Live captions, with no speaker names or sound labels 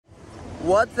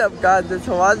What's up guys, it's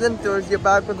Horizon Thursday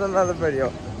back with another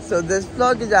video. So this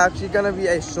vlog is actually gonna be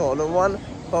a shorter one,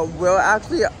 but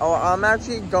I'm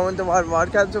actually going to my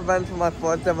Wildcats event for my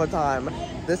first ever time.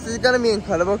 This is gonna be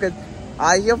incredible because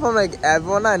I hear from like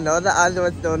everyone I know that either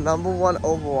it's the #1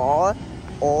 overall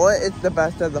or it's the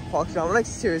best of the park. So I'm like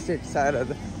seriously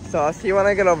excited. So I'll see you when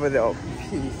I get over there.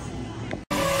 Peace.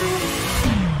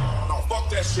 Oh,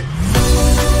 fuck that shit.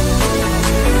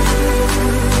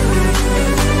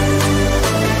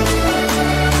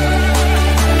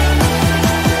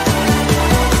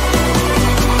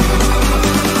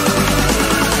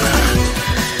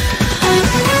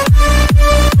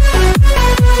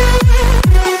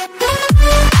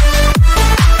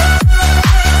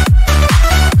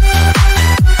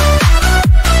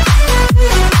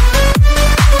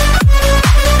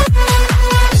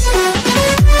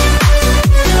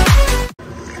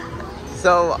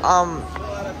 So,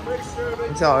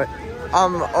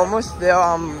 I'm almost there.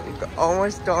 I'm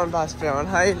almost going past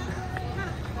Fahrenheit.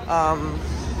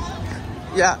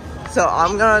 Yeah. So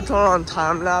I'm gonna turn on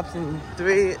time lapse in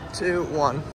 3, 2,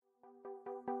 1.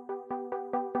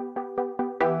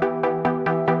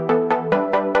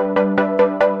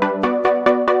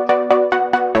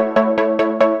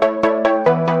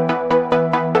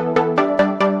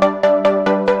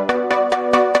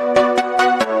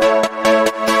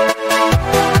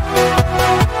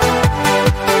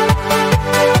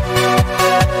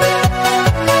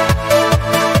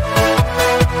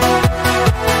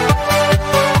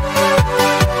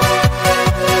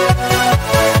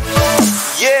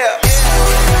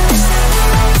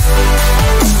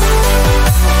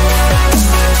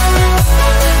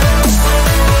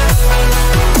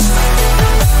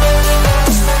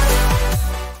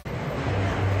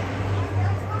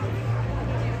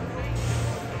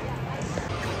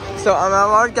 So I'm at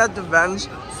Wildcat Revenge.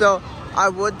 So I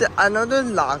know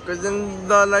there's lockers in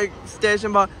the like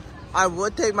station, but I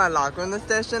would take my locker in the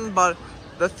station. But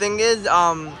the thing is,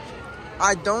 I'm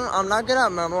not good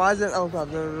at memorizing. Oh god,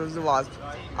 there's a wasp.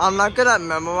 I'm not good at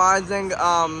memorizing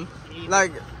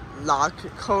like lock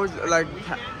codes, like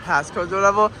passcodes or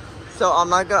whatever. So I'm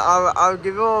not gonna. I'll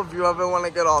give you a review of it when I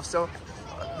get off. So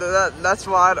that's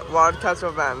Wildcat's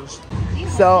Revenge.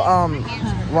 So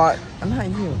what? I'm not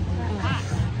you.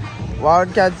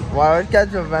 Wildcats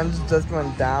Revenge just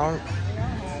went down.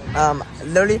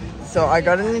 Literally, so I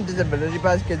got a new disability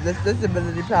pass because this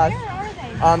disability pass,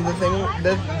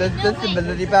 this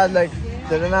disability pass like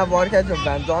didn't have Wildcats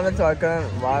Revenge on it, so I couldn't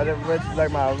ride it with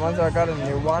like my other one, so I got a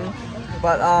new one.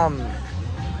 But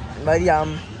yeah,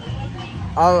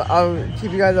 I'll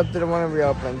keep you guys up to the one it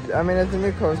reopens. I mean, it's a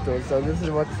new coaster, so this is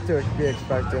what to be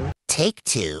expecting. Take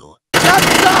 2.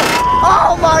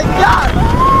 Oh my god!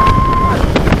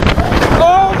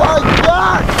 Oh my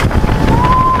god!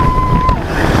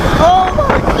 Oh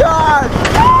my god!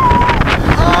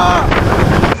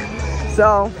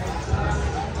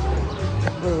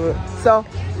 So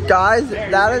guys,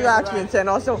 that is actually insane.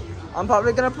 Also, I'm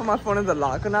probably gonna put my phone in the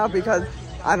locker now because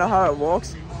I know how it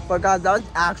works. But guys, that was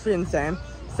actually insane.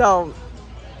 So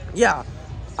yeah,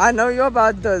 I know you're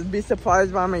about to be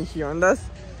surprised by me hearing this,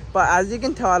 but as you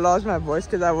can tell, I lost my voice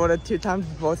because I wrote it 2 times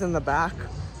both in the back.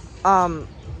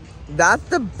 That's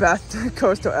the best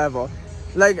coaster ever.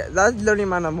 Like, that's literally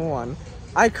my #1.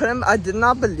 I did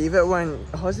not believe it when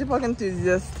Hershey Park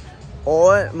enthusiast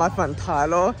or my friend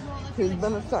Tyler, who's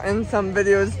been in some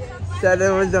videos, said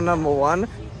it was the #1.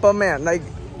 But man, like,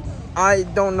 I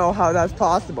don't know how that's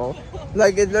possible.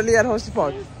 Like, it's literally at Hershey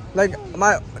Park. Like,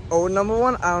 my old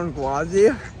 #1, Aaron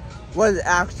Guazi, was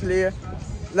actually,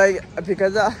 like,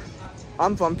 because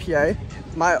I'm from PA,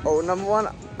 my old #1,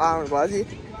 Aaron Guazi,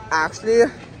 actually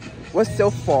was so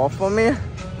far from me,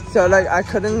 so like I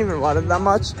couldn't even ride it that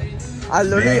much. I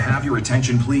literally— May I have your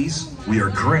attention, please? We are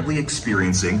currently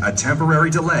experiencing a temporary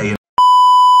delay.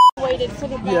 Waited for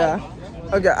the bag. Yeah.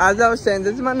 Okay, as I was saying,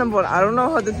 this is my #1. I don't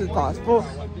know how this is possible,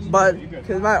 but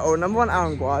because my old #1,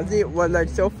 Aaron Guazi, was like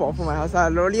so far from my house, I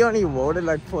literally only rode it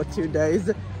like for 2 days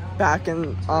back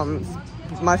in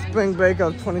my spring break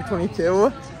of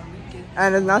 2022,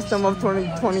 and it's now summer of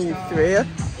 2023,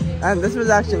 and this was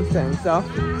actually insane. So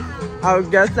I'll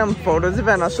get some photos of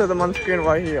it and I'll show them on screen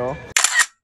right here.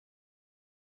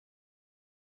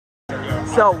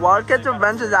 So Wildcats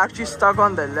Revenge is actually stuck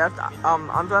on the left. I'm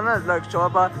trying to like show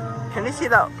it, but can you see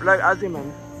that? Like, I'll zoom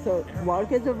in. So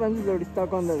Wildcats Revenge is already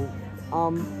stuck on the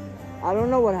I don't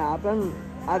know what happened.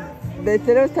 They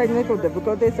said it was technical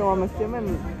difficulty, so I'm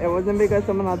assuming it wasn't because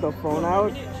someone had their phone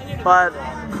out. But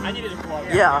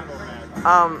yeah,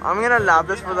 I'm gonna lab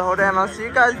this for the whole day, and I'll see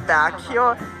you guys back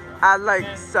here at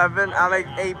like 7, at like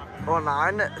 8 or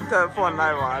 9 for a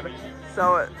night ride.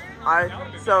 So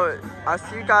I'll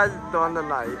see you guys during the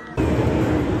night.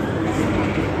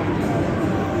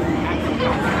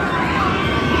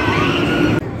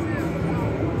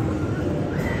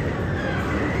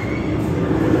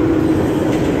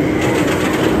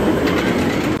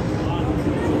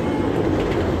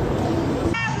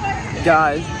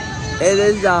 Guys, it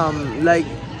is like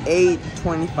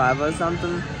 8:25 or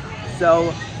something.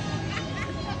 So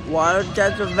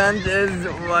Wildcats event is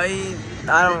right.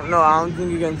 I don't know. I don't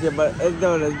think you can see it, but it's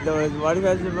there.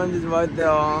 Wildcats event is right there.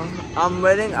 I'm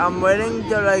waiting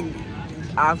to like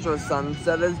after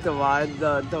sunset is to ride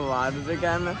it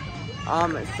again.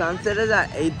 Sunset is at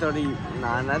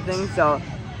 8:39, I think. So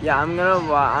yeah, I'm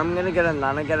gonna get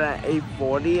at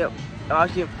 8:40.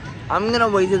 Actually, I'm gonna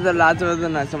wait till the last of the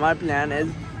night. So my plan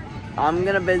is, my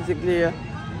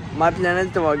plan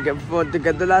is to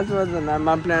get the last of the night.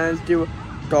 My plan is to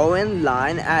go in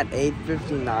line at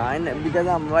 8:59 because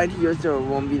I'm right here, so it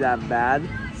won't be that bad.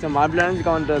 So my plan is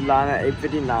going to line at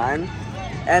 8:59,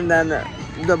 and then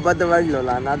the regular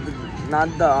line, not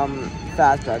the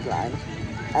fast track line.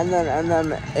 And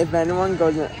then if anyone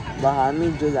goes behind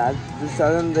me, just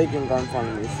tell them they can go in front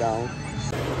of me. So.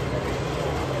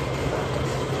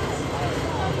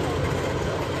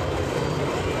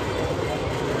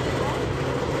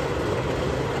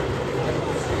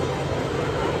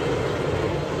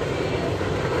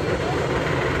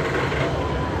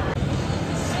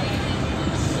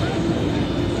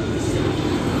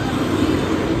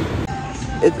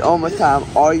 It's almost time.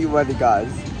 Are you ready, guys?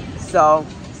 So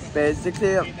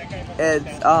basically,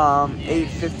 it's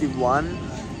 8:51.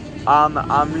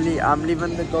 I'm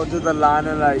leaving to go to the line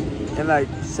in like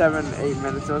 7-8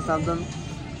 minutes or something.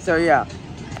 So yeah,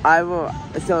 I will.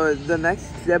 So the next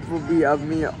step will be of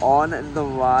me on the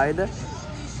ride.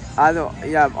 On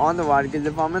the ride, because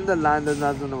if I'm in the line, there's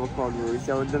nothing to record really.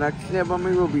 So the next step of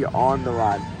me will be on the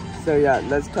ride. So yeah,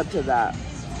 let's cut to that.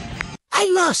 I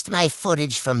lost my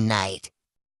footage from night.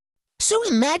 So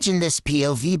imagine this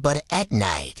POV but at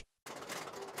night.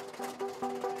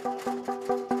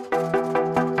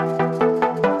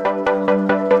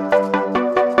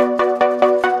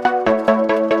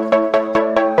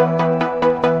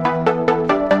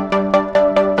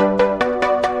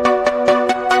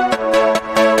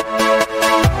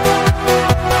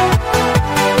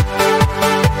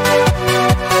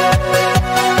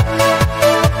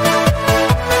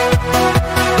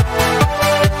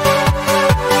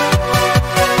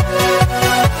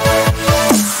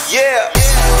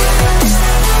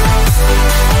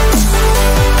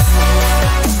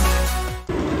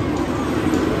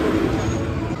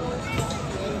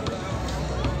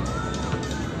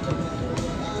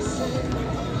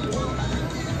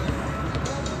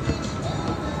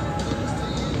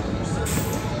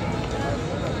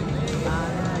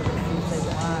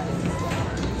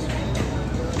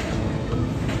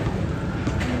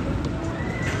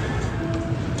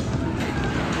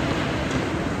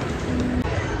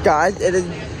 Guys, it is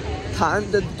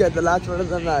time to get the last one of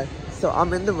the night. So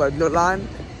I'm in the regular line.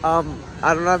 I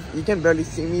don't know if you can barely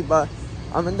see me, but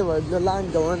I'm in the regular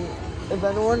line going. If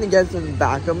anyone gets in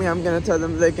back of me, I'm gonna tell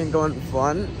them they can go in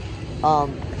front. So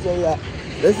yeah,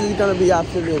 this is gonna be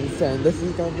absolutely insane.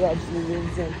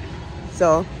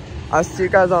 So I'll see you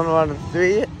guys on one,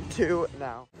 3, 2,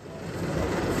 now.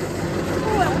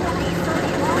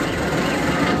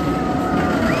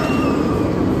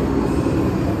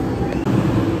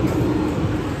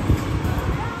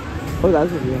 Oh,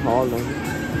 that's gonna be hauling.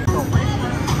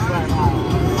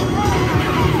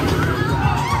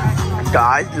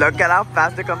 Guys, look at how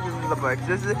fast it comes into the brakes.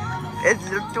 It's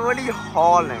literally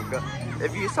hauling.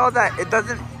 If you saw that, it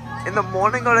doesn't, in the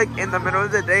morning or like in the middle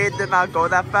of the day, it did not go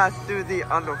that fast through the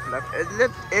underflip.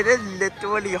 It is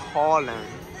literally hauling.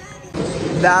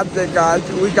 That's it, guys.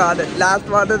 We got it. Last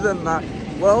one of the night.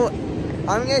 Well,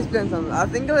 I'm gonna explain something. I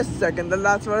think it was second the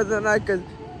last one of the night because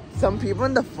some people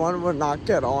in the front would not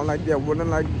get on, like they wouldn't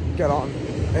like get on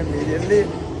immediately.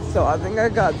 So I think I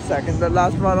got second the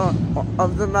last ride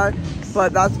of the night,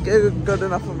 but that's good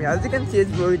enough for me. As you can see,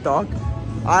 it's really dark.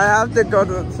 I have to go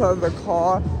to the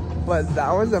car, but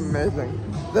that was amazing.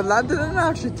 The ride didn't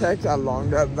actually take that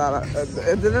long. It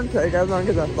didn't take as long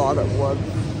as I thought it would.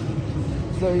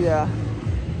 So yeah,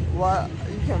 well,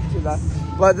 you can't see that.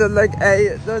 But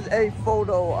there's a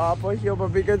photo up here,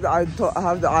 but because I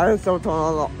have the ISO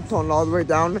turned all the way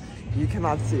down, you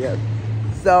cannot see it.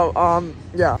 So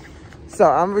yeah, so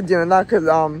I'm redoing that because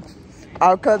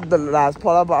I'll cut the last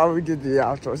part out, but I'll redo the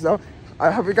outro. So I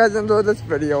hope you guys enjoyed this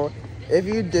video. If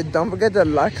you did, don't forget to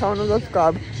like, comment, and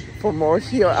subscribe for more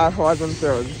here at Horizon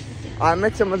Thrills. I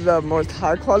make some of the most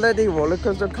high quality roller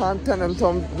coaster content and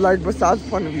some besides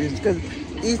point of views, because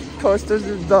East Coasters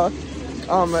is the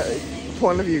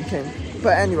point of view king.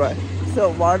 But anyway, so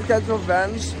Wildcats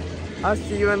Revenge. I'll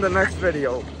see you in the next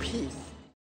video. Peace.